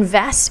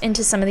invest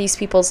into some of these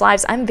people's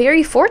lives. I'm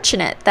very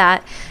fortunate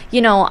that,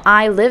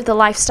 I live the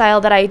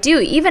lifestyle that I do,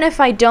 even if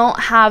I don't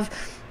have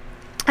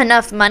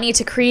enough money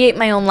to create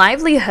my own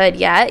livelihood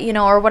yet,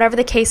 or whatever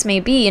the case may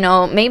be.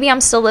 Maybe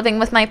I'm still living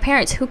with my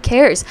parents. Who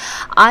cares?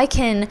 I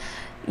can,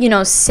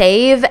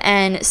 save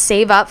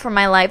up for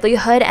my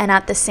livelihood, and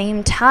at the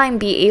same time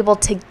be able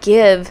to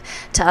give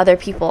to other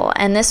people.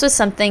 And this was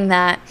something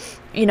that,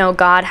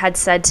 God had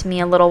said to me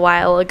a little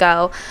while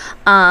ago.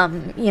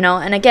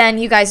 And again,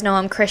 you guys know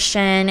I'm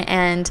Christian,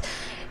 and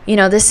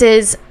this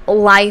is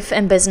life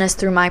and business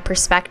through my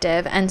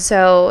perspective. And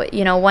so,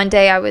 one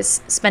day I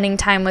was spending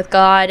time with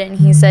God, and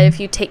he said, if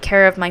you take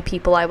care of my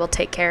people, I will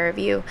take care of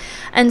you.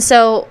 And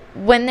so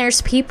when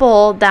there's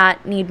people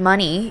that need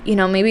money,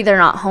 maybe they're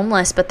not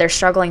homeless, but they're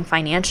struggling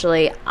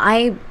financially,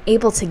 I'm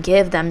able to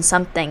give them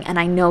something, and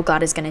I know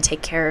God is going to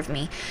take care of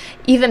me.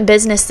 Even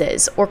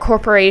businesses or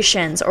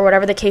corporations or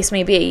whatever the case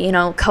may be,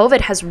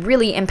 COVID has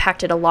really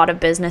impacted a lot of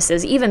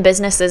businesses, even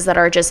businesses that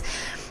are just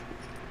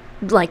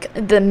like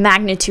the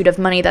magnitude of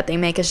money that they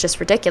make is just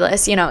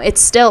ridiculous.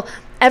 It's still,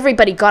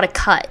 everybody got a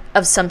cut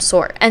of some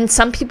sort, and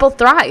some people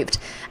thrived,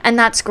 and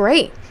that's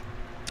great.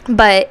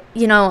 But,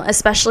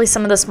 especially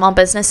some of the small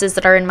businesses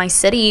that are in my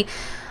city,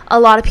 a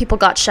lot of people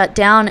got shut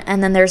down,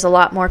 and then there's a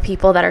lot more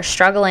people that are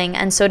struggling.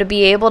 And so to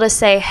be able to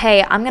say,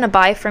 hey, I'm going to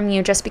buy from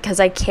you just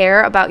because I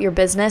care about your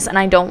business and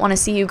I don't want to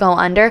see you go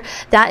under,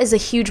 that is a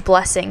huge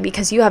blessing,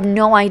 because you have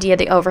no idea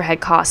the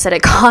overhead costs that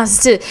it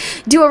costs to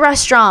do a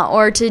restaurant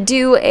or to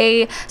do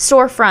a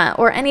storefront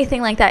or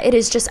anything like that. It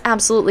is just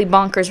absolutely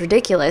bonkers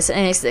ridiculous,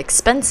 and it's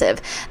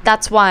expensive.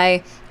 That's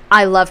why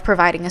I love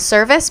providing a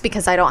service,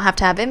 because I don't have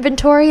to have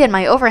inventory, and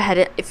my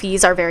overhead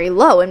fees are very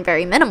low and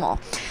very minimal.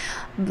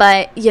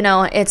 But,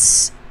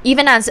 it's,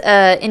 even as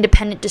an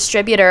independent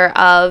distributor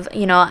of,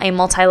 a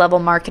multi-level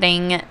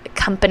marketing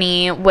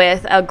company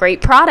with a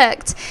great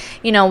product,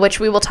 which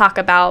we will talk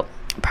about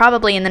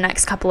probably in the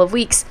next couple of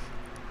weeks,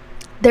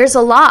 there's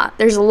a lot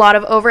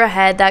of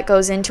overhead that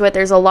goes into it.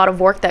 There's a lot of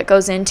work that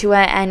goes into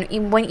it. And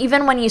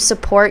even when you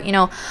support,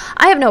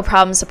 I have no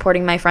problem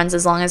supporting my friends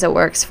as long as it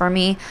works for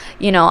me.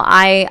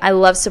 I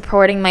love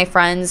supporting my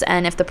friends,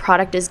 and if the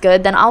product is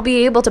good, then I'll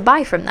be able to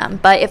buy from them.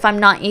 But if I'm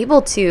not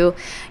able to,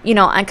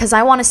 because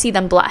I want to see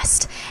them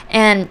blessed.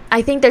 And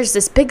I think there's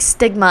this big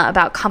stigma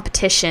about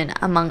competition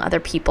among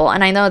other people.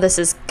 And I know this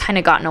has kind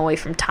of gotten away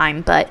from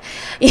time, but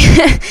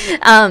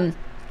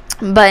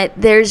but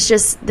there's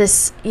just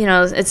this,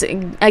 it's,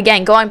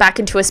 again, going back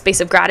into a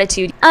space of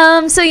gratitude.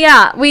 So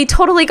yeah, we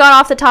totally got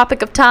off the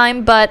topic of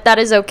time, but that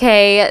is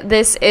okay.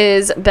 This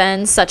has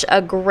been such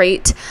a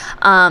great,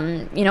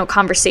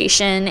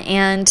 conversation.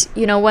 And,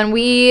 when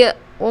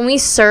we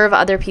serve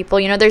other people,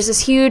 there's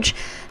this huge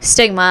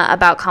stigma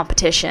about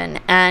competition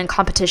and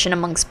competition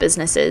amongst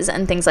businesses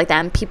and things like that,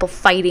 and people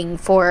fighting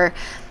for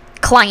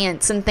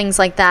clients and things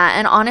like that.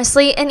 And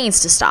honestly, it needs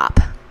to stop.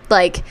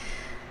 Like,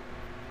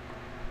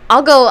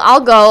 I'll go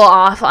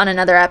off on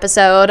another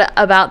episode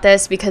about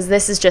this, because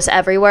this is just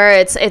everywhere.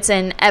 It's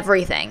in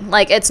everything.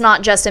 Like, it's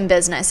not just in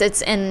business,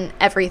 it's in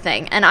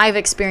everything. And I've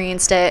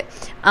experienced it.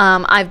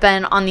 I've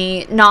been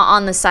not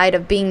on the side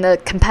of being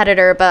the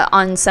competitor, but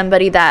on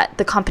somebody that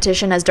the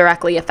competition has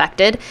directly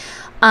affected.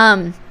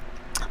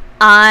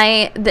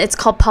 It's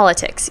called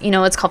politics,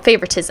 it's called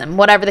favoritism,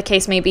 whatever the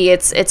case may be.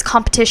 It's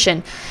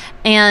competition.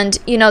 And,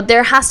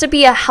 there has to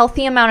be a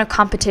healthy amount of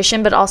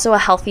competition, but also a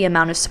healthy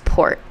amount of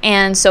support.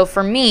 And so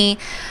for me,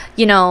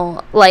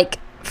 like,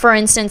 for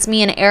instance,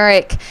 me and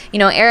Eric,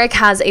 Eric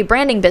has a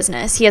branding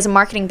business. He has a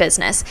marketing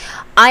business.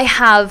 I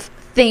have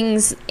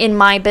things in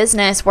my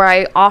business where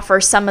I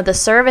offer some of the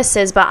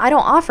services, but I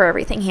don't offer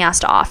everything he has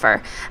to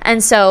offer.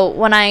 And so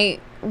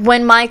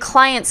when my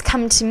clients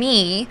come to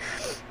me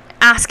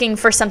asking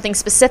for something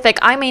specific,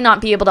 I may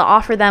not be able to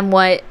offer them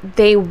what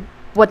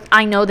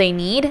I know they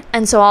need,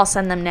 and so I'll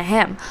send them to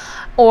him.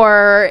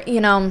 Or,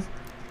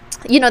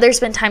 there's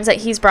been times that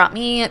he's brought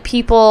me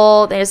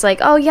people. There's like,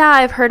 oh yeah,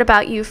 I've heard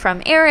about you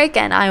from Eric,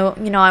 and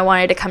I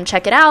wanted to come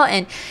check it out.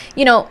 And,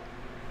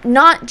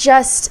 not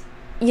just,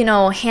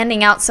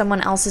 handing out someone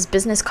else's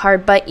business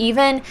card, but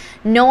even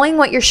knowing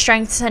what your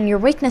strengths and your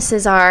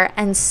weaknesses are,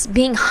 and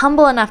being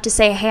humble enough to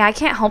say, hey, I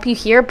can't help you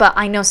here, but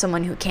I know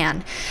someone who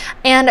can,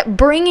 and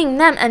bringing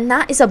them. And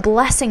that is a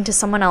blessing to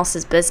someone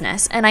else's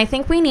business. And I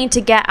think we need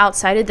to get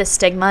outside of the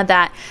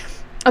stigma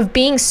of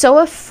being so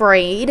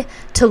afraid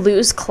to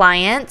lose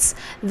clients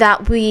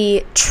that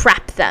we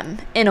trap them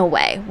in a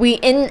way.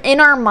 In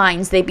our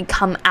minds, they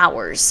become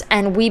ours,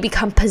 and we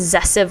become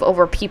possessive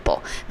over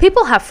people.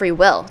 People have free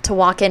will to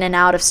walk in and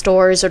out of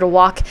stores, or to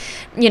walk,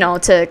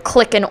 to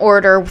click an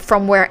order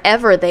from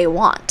wherever they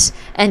want,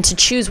 and to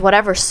choose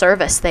whatever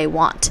service they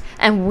want.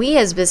 And we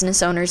as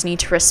business owners need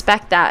to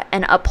respect that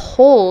and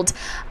uphold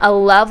a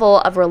level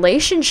of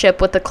relationship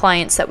with the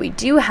clients that we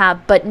do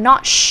have, but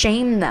not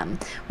shame them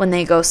when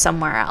they go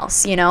somewhere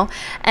else,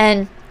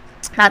 And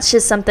that's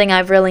just something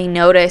I've really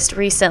noticed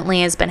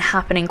recently has been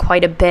happening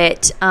quite a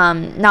bit,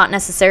 not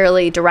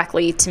necessarily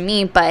directly to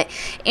me, but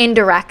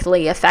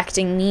indirectly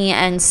affecting me,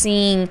 and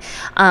seeing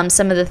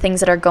some of the things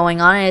that are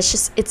going on. And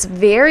it's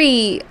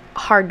very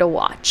hard to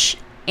watch.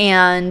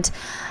 And,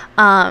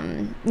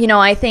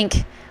 I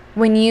think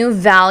when you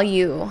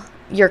value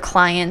your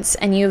clients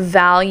and you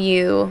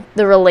value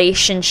the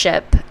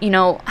relationship. You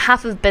know,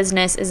 half of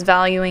business is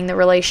valuing the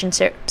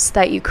relationships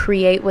that you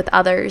create with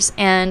others.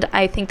 And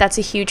I think that's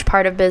a huge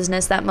part of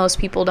business that most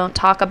people don't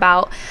talk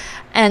about.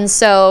 And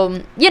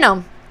so, you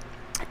know,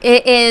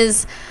 it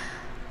is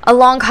a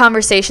long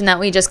conversation that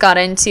we just got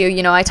into.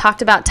 You know, I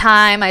talked about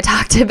time, I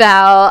talked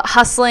about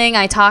hustling,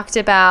 I talked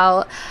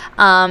about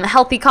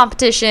healthy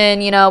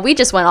competition. You know, we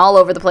just went all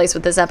over the place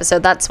with this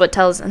episode. That's what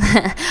tells,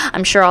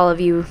 I'm sure all of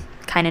you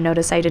kind of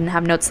noticed I didn't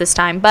have notes this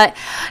time, but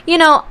you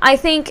know, I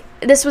think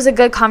this was a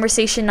good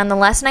conversation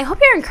nonetheless, and I hope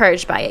you're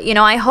encouraged by it. You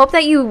know, I hope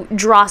that you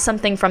draw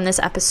something from this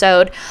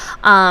episode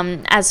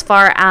as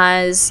far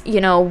as, you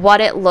know,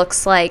 what it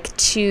looks like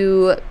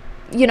to,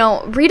 you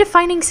know,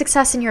 redefining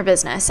success in your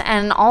business,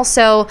 and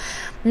also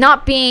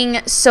not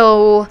being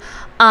so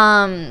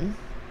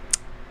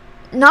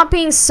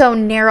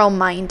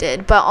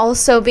narrow-minded, but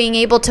also being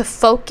able to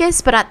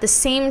focus, but at the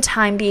same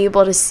time be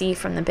able to see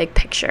from the big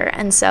picture.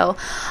 And so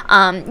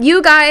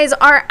you guys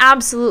are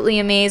absolutely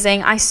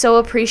amazing. I so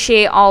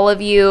appreciate all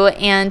of you.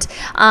 And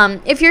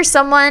if you're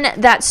someone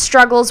that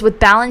struggles with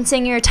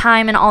balancing your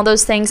time and all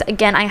those things,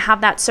 again, I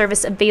have that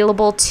service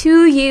available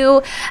to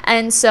you.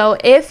 And so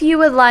if you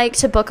would like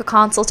to book a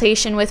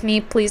consultation with me,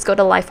 please go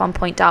to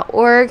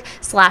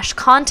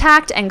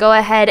lifeonpoint.org/contact and go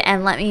ahead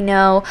and let me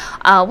know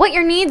what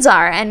your needs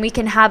are, and we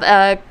can have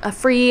a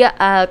free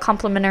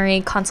complimentary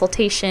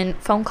consultation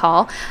phone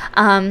call.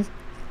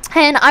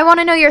 And I want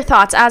to know your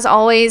thoughts. As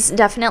always,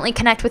 definitely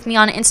connect with me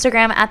on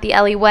Instagram at the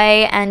Ellie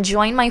Way, and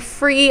join my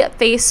free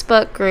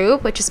Facebook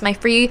group, which is my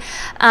free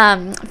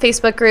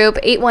Facebook group,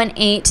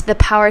 818 The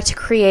Power to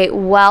Create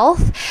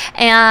Wealth.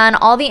 And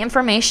all the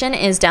information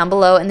is down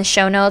below in the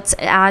show notes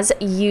as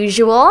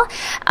usual.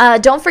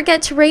 Don't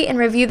forget to rate and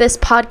review this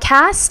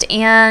podcast,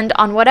 and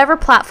on whatever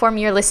platform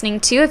you're listening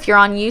to. If you're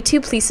on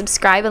YouTube, please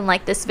subscribe and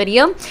like this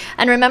video.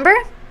 And remember,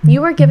 you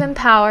were given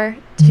power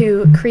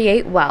to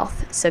create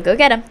wealth. So go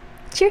get them.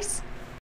 Cheers.